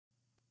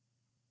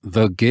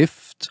The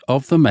Gift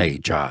of the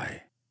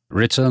Magi,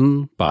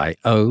 written by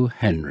O.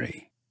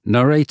 Henry,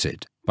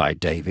 narrated by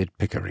David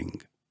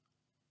Pickering.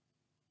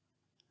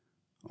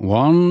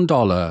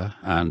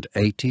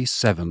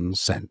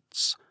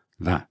 $1.87,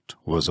 that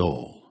was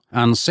all,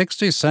 and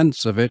 60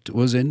 cents of it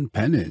was in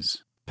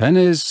pennies.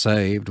 Pennies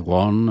saved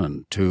 1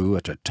 and 2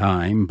 at a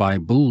time by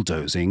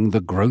bulldozing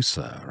the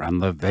grocer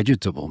and the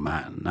vegetable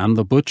man and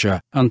the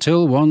butcher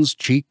until one's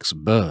cheeks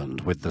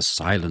burned with the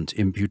silent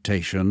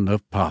imputation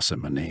of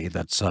parsimony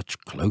that such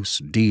close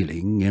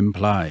dealing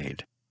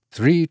implied.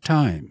 3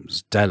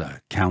 times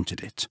Della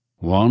counted it,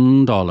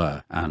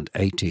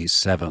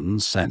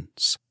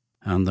 $1.87,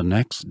 and the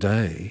next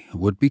day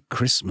would be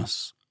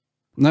Christmas.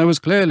 There was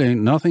clearly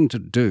nothing to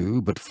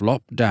do but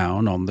flop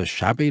down on the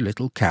shabby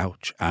little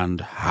couch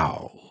and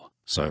howl.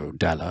 So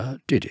Della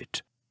did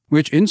it,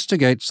 which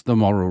instigates the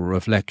moral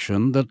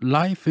reflection that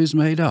life is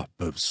made up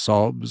of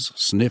sobs,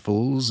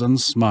 sniffles, and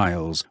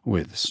smiles,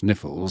 with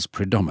sniffles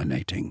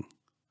predominating.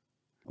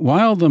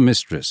 While the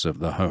mistress of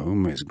the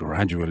home is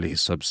gradually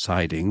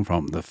subsiding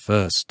from the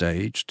first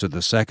stage to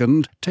the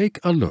second, take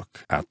a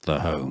look at the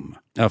home,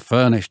 a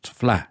furnished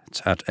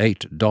flat at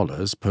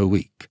 $8 per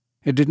week.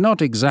 It did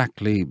not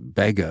exactly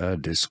beggar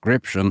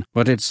description,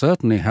 but it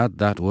certainly had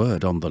that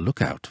word on the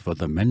lookout for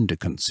the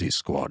mendicancy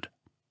squad.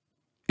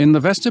 In the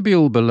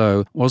vestibule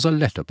below was a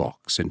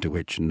letterbox into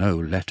which no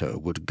letter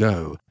would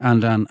go,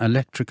 and an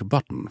electric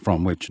button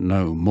from which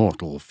no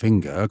mortal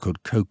finger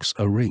could coax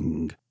a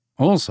ring.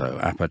 Also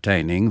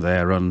appertaining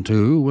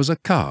thereunto was a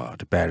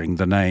card bearing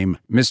the name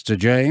Mr.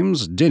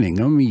 James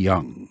Dinningham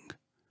Young.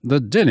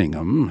 The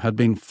Dinningham had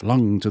been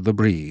flung to the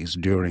breeze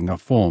during a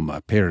former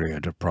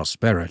period of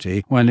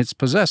prosperity when its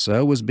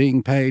possessor was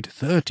being paid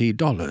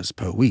 $30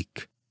 per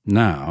week.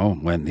 Now,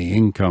 when the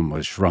income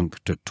was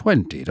shrunk to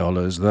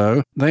 $20,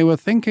 though, they were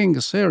thinking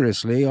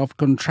seriously of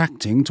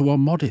contracting to a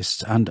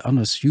modest and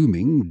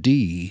unassuming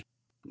D.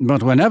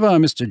 But whenever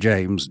Mr.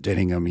 James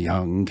Dinningham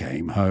Young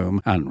came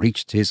home and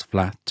reached his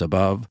flat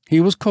above,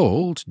 he was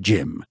called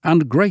Jim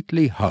and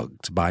greatly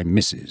hugged by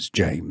Mrs.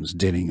 James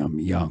Dinningham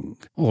Young,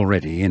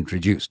 already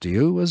introduced to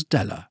you as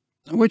Della,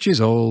 which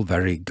is all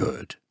very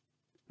good.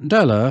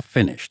 Della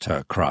finished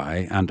her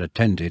cry and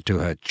attended to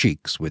her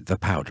cheeks with the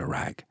powder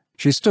rag.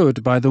 She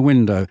stood by the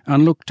window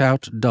and looked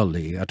out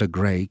dully at a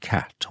grey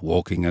cat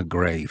walking a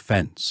grey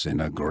fence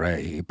in a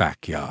grey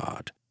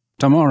backyard.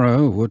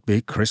 Tomorrow would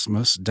be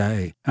Christmas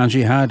Day, and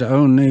she had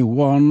only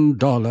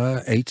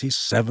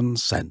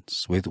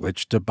 $1.87 with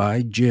which to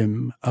buy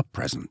Jim a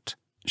present.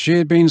 She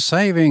had been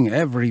saving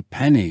every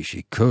penny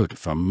she could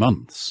for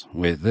months,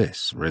 with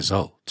this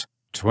result.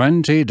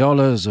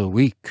 $20 a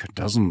week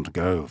doesn't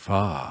go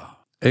far.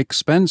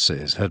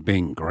 Expenses had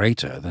been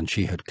greater than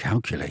she had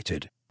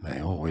calculated. They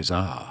always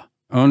are.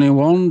 Only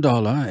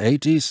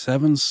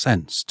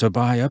 $1.87 to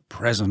buy a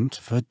present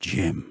for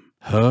Jim.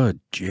 Her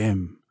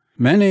Jim.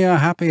 Many a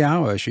happy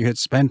hour she had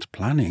spent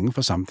planning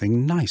for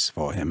something nice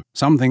for him,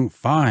 something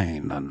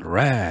fine and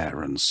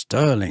rare and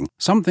sterling,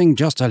 something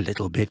just a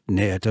little bit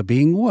near to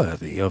being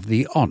worthy of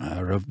the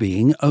honour of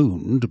being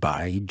owned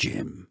by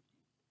Jim.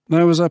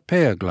 There was a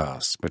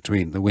pier-glass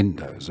between the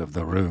windows of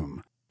the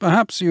room.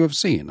 Perhaps you have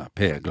seen a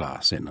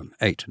pier-glass in an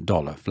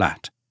 $8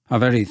 flat. A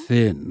very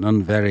thin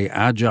and very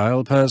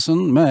agile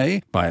person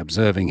may, by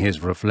observing his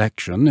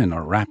reflection in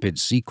a rapid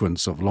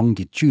sequence of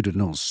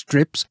longitudinal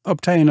strips,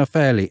 obtain a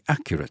fairly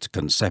accurate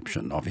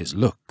conception of his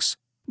looks.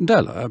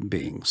 Della,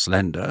 being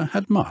slender,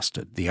 had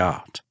mastered the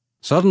art.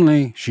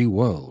 Suddenly she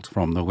whirled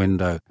from the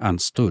window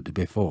and stood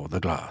before the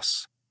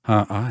glass.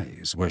 Her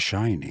eyes were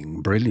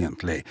shining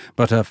brilliantly,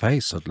 but her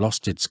face had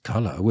lost its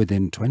colour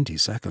within 20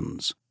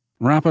 seconds.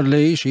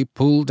 Rapidly she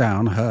pulled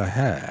down her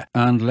hair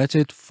and let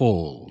it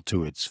fall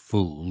to its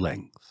full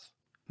length.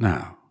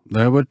 Now,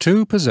 there were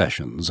 2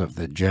 possessions of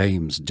the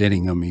James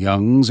Dinningham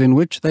Youngs in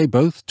which they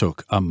both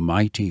took a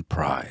mighty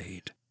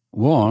pride.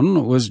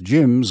 One was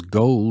Jim's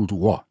gold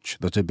watch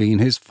that had been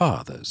his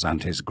father's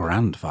and his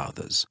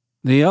grandfather's.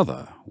 The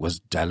other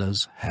was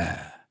Della's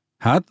hair.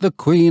 Had the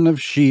Queen of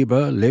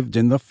Sheba lived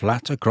in the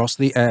flat across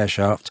the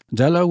air-shaft,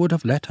 Della would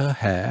have let her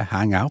hair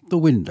hang out the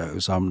window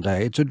some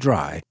day to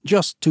dry,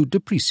 just to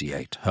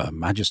depreciate Her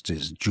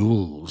Majesty's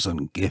jewels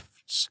and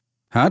gifts.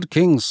 Had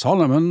King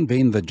Solomon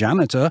been the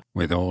janitor,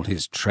 with all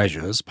his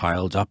treasures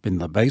piled up in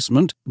the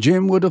basement,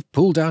 Jim would have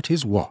pulled out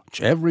his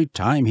watch every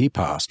time he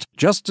passed,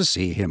 just to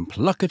see him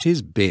pluck at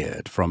his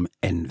beard from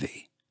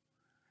envy.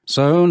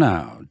 So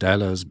now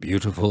Della's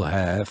beautiful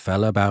hair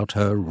fell about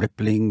her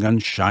rippling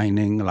and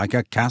shining like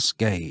a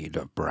cascade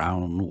of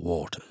brown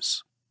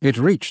waters. It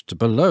reached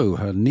below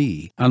her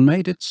knee and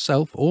made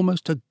itself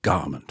almost a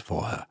garment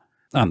for her,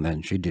 and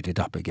then she did it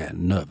up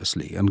again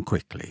nervously and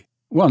quickly.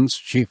 Once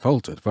she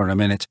faltered for a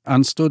minute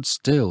and stood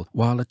still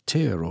while a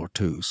tear or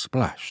 2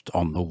 splashed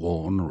on the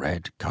worn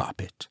red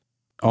carpet.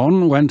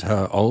 On went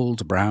her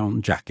old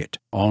brown jacket,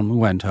 on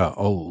went her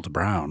old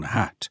brown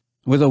hat.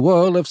 With a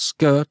whirl of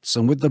skirts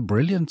and with the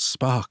brilliant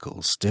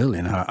sparkle still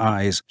in her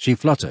eyes, she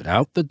fluttered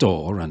out the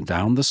door and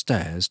down the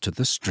stairs to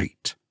the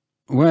street.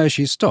 Where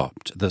she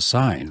stopped, the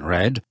sign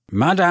read,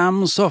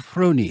 Madame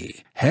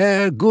Sofronie,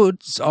 hair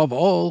goods of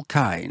all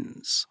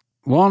kinds.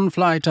 One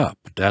flight up,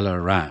 Della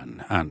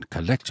ran, and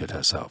collected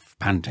herself,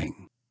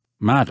 panting.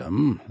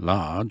 Madame,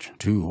 large,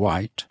 too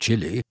white,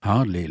 chilly,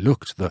 hardly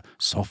looked the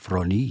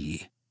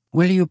Sofronie.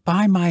 "Will you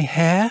buy my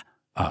hair?"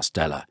 asked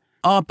Della.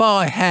 "I'll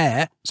buy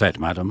hair," said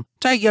Madame.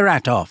 "Take your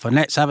hat off and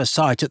let's have a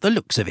sight at the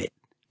looks of it."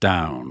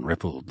 Down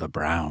rippled the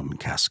brown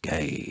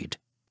cascade.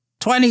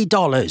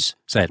 $20,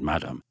 said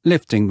Madame,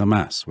 lifting the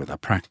mass with a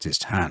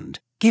practised hand.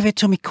 "Give it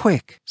to me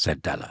quick,"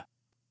 said Della.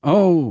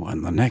 Oh,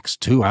 and the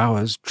next 2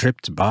 hours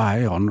tripped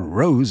by on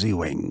rosy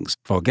wings.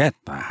 Forget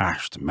the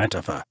hashed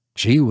metaphor.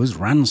 She was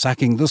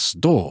ransacking the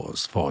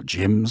stores for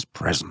Jim's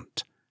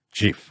present.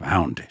 She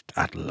found it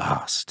at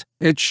last.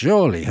 It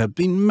surely had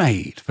been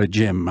made for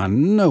Jim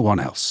and no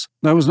one else.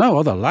 There was no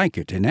other like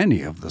it in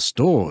any of the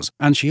stores,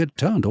 and she had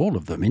turned all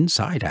of them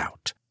inside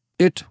out.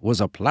 It was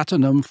a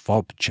platinum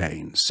fob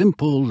chain,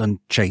 simple and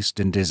chaste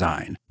in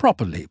design,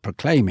 properly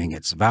proclaiming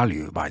its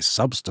value by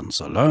substance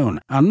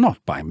alone, and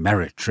not by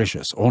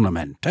meretricious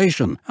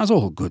ornamentation, as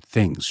all good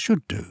things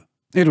should do.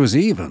 It was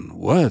even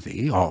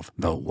worthy of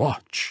the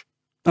watch.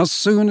 As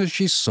soon as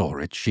she saw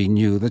it, she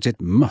knew that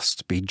it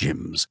must be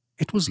Jim's.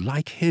 It was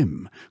like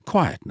him,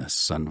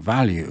 quietness and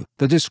value.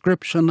 The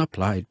description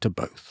applied to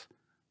both.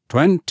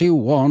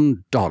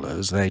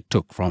 $21 they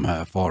took from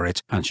her for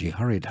it, and she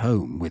hurried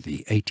home with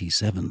the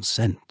 87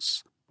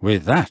 cents.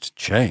 With that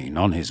chain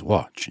on his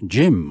watch,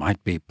 Jim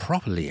might be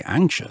properly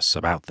anxious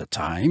about the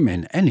time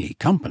in any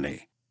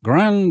company.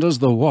 Grand as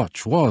the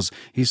watch was,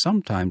 he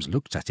sometimes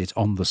looked at it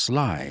on the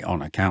sly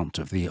on account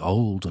of the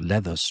old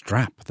leather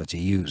strap that he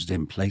used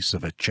in place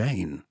of a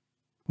chain.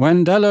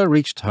 When Della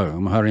reached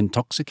home, her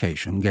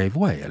intoxication gave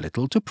way a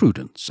little to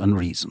prudence and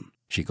reason.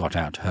 She got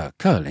out her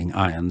curling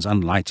irons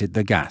and lighted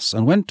the gas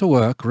and went to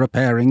work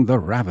repairing the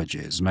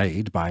ravages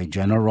made by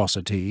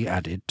generosity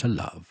added to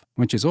love,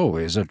 which is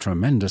always a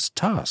tremendous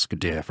task,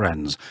 dear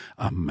friends,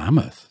 a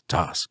mammoth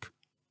task.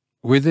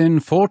 Within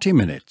 40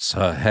 minutes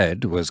her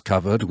head was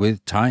covered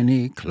with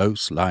tiny,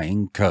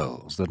 close-lying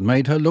curls that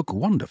made her look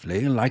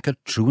wonderfully like a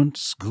truant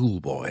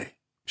schoolboy.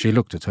 She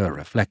looked at her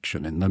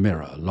reflection in the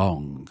mirror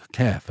long,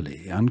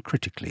 carefully and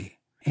critically.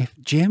 "If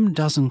Jim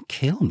doesn't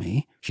kill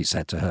me," she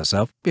said to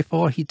herself,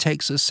 "before he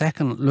takes a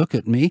second look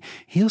at me,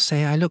 he'll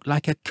say I look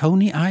like a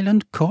Coney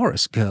Island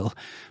chorus girl.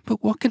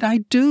 But what could I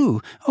do?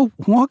 Oh,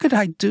 what could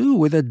I do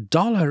with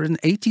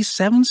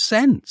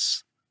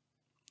 $1.87?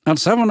 At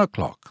 7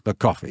 o'clock the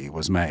coffee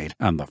was made,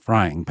 and the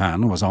frying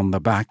pan was on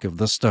the back of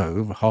the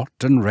stove, hot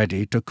and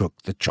ready to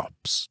cook the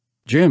chops.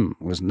 Jim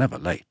was never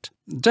late.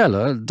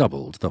 Della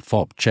doubled the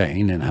fob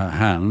chain in her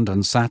hand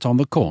and sat on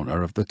the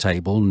corner of the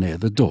table near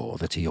the door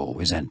that he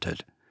always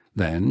entered.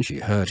 Then she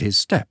heard his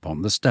step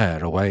on the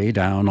stair away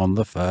down on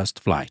the first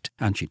flight,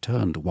 and she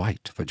turned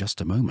white for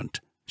just a moment.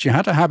 She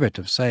had a habit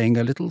of saying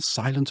a little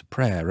silent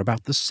prayer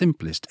about the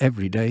simplest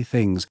everyday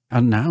things,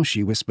 and now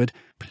she whispered,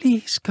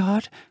 "Please,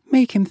 God,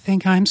 make him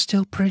think I'm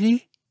still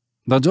pretty."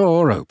 The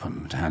door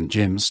opened, and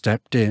Jim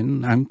stepped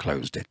in and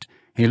closed it.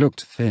 He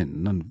looked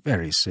thin and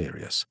very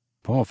serious.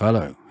 Poor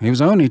fellow, he was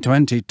only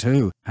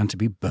 22, and to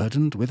be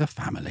burdened with a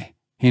family.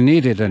 He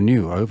needed a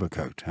new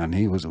overcoat, and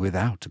he was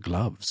without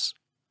gloves.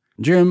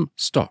 Jim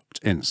stopped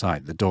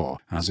inside the door,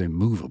 as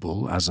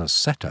immovable as a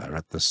setter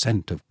at the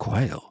scent of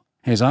quail.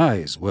 His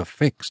eyes were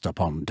fixed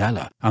upon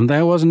Della, and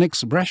there was an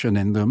expression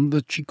in them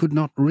that she could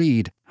not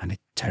read, and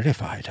it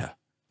terrified her.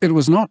 It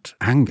was not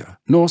anger,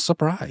 nor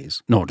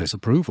surprise, nor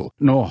disapproval,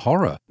 nor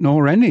horror,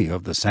 nor any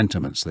of the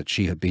sentiments that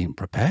she had been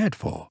prepared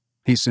for.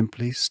 He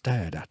simply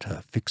stared at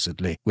her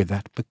fixedly with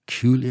that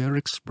peculiar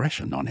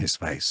expression on his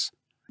face.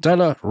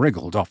 Della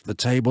wriggled off the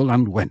table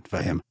and went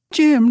for him.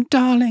 "Jim,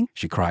 darling,"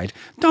 she cried,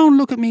 "don't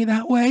look at me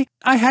that way.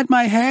 I had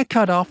my hair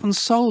cut off and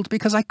sold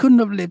because I couldn't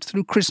have lived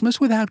through Christmas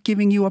without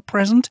giving you a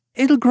present.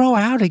 It'll grow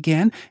out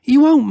again.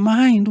 You won't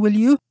mind, will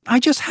you? I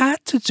just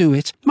had to do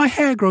it. My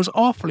hair grows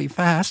awfully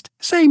fast.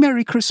 Say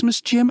Merry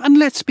Christmas, Jim, and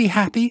let's be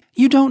happy.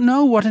 You don't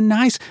know what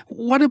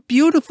a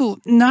beautiful,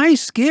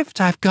 nice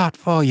gift I've got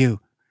for you."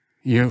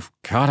 "You've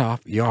cut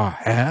off your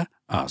hair?"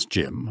 asked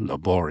Jim,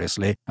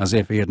 laboriously, as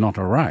if he had not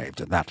arrived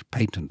at that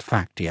patent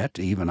fact yet,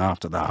 even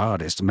after the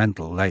hardest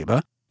mental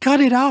labour. "Cut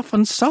it off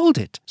and sold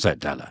it," said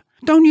Della.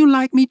 "Don't you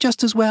like me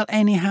just as well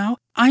anyhow?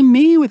 I'm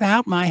me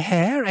without my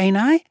hair, ain't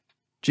I?"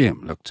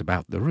 Jim looked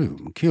about the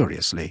room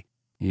curiously.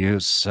 "You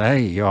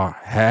say your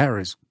hair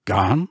is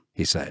gone?"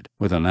 he said,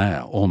 with an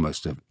air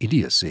almost of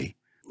idiocy.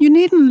 "You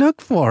needn't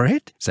look for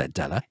it," said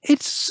Della.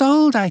 "It's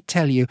sold, I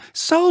tell you.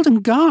 Sold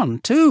and gone,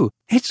 too.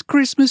 It's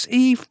Christmas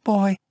Eve,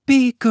 boy.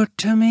 Be good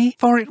to me,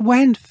 for it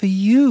went for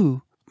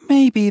you.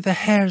 Maybe the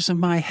hairs of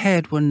my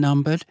head were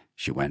numbered,"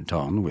 she went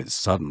on with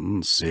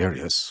sudden,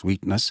 serious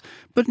sweetness,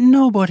 "but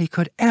nobody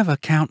could ever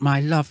count my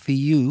love for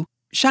you.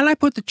 Shall I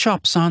put the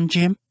chops on,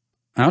 Jim?"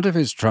 Out of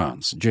his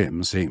trance,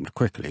 Jim seemed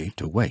quickly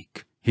to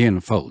wake. He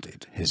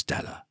enfolded his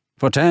Della.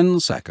 For 10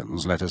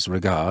 seconds let us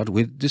regard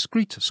with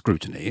discreet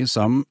scrutiny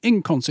some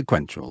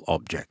inconsequential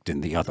object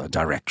in the other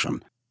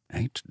direction.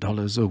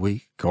 $8 a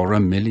week or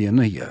 $1 million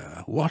a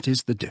year, what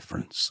is the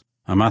difference?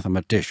 A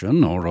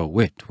mathematician or a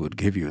wit would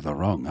give you the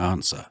wrong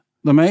answer.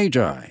 The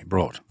Magi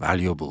brought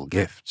valuable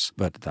gifts,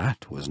 but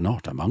that was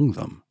not among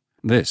them.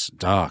 This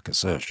dark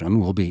assertion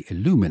will be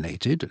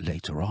illuminated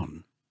later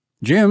on.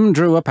 Jim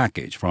drew a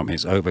package from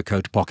his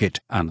overcoat pocket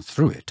and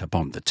threw it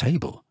upon the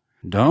table.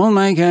 "Don't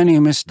make any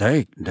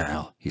mistake,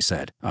 Dell," he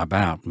said,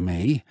 "about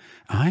me.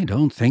 I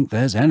don't think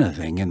there's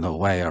anything in the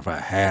way of a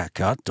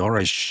haircut or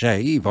a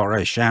shave or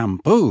a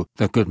shampoo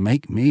that could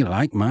make me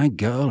like my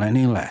girl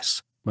any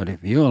less. But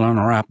if you'll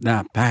unwrap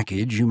that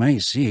package, you may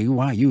see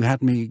why you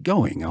had me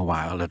going a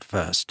while at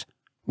first."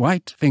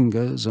 White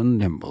fingers and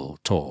nimble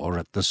tore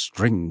at the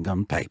string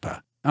and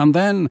paper. And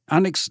then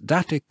an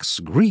ecstatic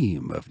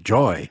scream of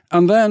joy,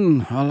 and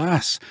then,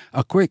 alas,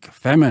 a quick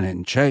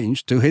feminine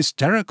change to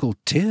hysterical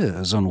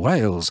tears and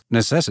wails,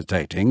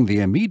 necessitating the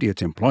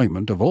immediate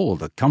employment of all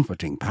the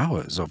comforting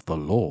powers of the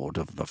lord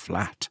of the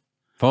flat.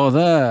 For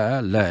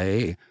there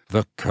lay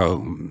the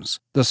combs,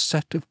 the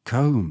set of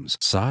combs,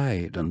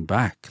 side and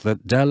back,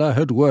 that Della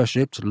had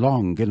worshipped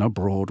long in a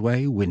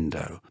Broadway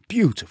window.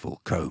 Beautiful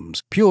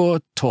combs, pure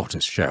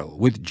tortoiseshell,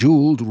 with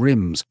jewelled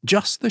rims,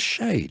 just the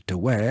shade to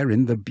wear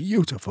in the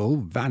beautiful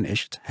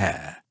vanished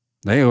hair.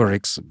 They were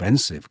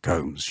expensive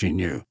combs, she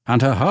knew,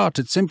 and her heart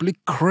had simply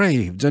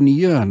craved and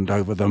yearned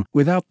over them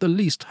without the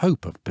least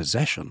hope of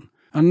possession.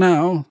 And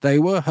now they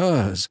were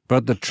hers,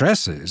 but the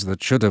tresses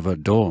that should have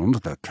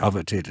adorned the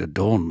coveted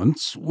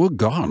adornments were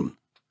gone.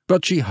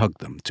 But she hugged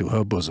them to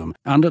her bosom,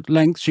 and at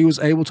length she was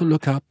able to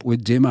look up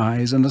with dim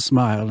eyes and a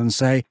smile and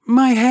say,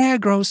 "My hair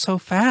grows so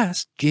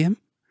fast, Jim."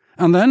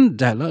 And then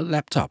Della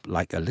leapt up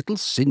like a little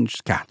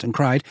singed cat and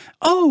cried,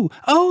 "Oh,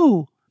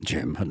 oh!"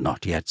 Jim had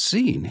not yet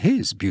seen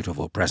his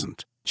beautiful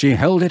present. She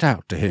held it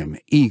out to him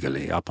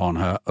eagerly upon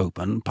her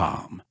open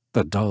palm.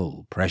 The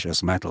dull,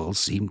 precious metal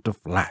seemed to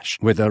flash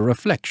with a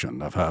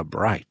reflection of her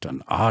bright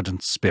and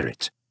ardent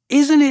spirit.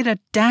 "Isn't it a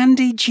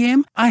dandy,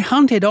 Jim? I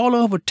hunted all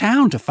over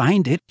town to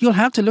find it. You'll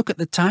have to look at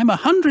the time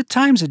 100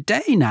 times a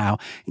day now.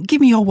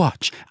 Give me your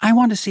watch. I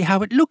want to see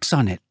how it looks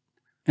on it."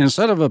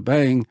 Instead of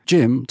obeying,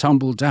 Jim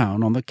tumbled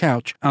down on the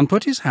couch and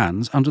put his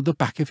hands under the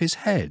back of his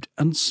head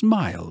and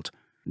smiled.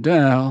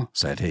 "Dell,"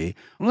 said he,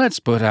 "let's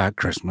put our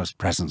Christmas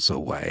presents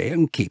away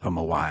and keep 'em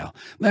a while.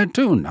 They're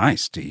too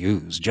nice to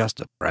use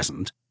just at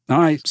present.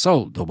 I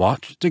sold the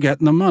watch to get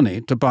the money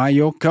to buy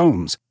your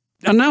combs.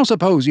 And now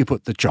suppose you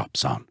put the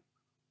chops on."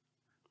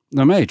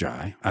 The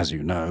Magi, as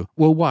you know,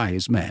 were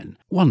wise men,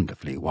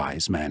 wonderfully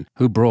wise men,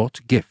 who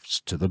brought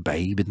gifts to the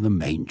babe in the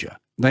manger.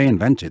 They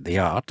invented the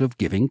art of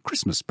giving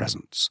Christmas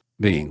presents.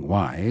 Being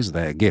wise,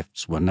 their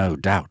gifts were no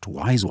doubt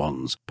wise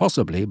ones,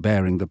 possibly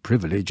bearing the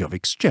privilege of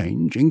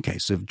exchange in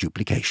case of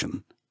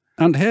duplication.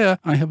 And here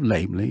I have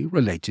lamely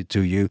related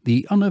to you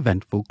the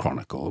uneventful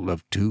chronicle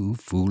of two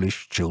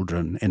foolish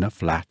children in a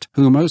flat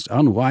who most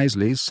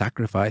unwisely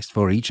sacrificed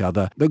for each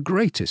other the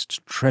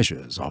greatest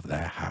treasures of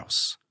their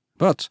house.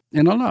 But,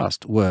 in a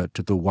last word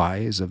to the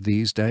wise of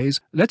these days,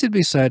 let it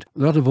be said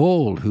that of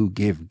all who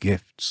give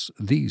gifts,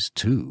 these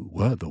two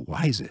were the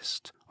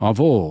wisest. Of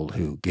all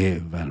who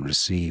give and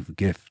receive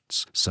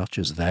gifts, such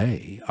as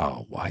they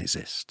are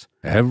wisest.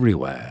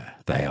 Everywhere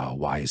they are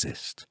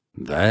wisest.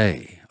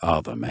 They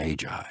are the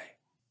Magi.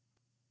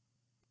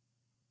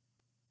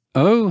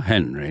 O.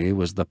 Henry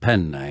was the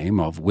pen name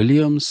of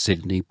William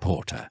Sidney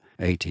Porter,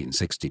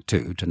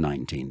 1862 to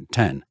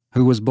 1910,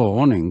 who was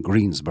born in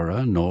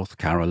Greensboro, North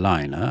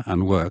Carolina,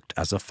 and worked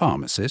as a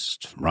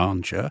pharmacist,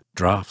 rancher,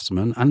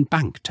 draftsman, and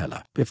bank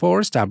teller, before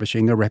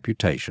establishing a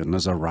reputation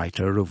as a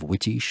writer of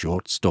witty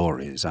short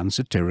stories and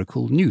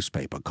satirical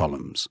newspaper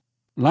columns.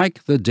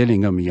 Like the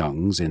Dillingham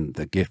Youngs in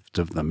The Gift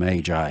of the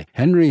Magi,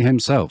 Henry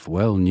himself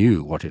well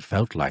knew what it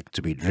felt like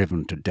to be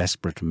driven to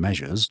desperate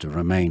measures to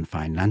remain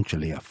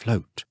financially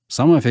afloat.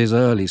 Some of his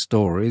early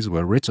stories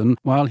were written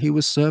while he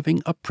was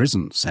serving a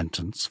prison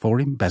sentence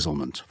for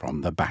embezzlement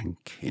from the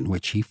bank in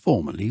which he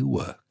formerly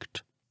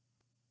worked.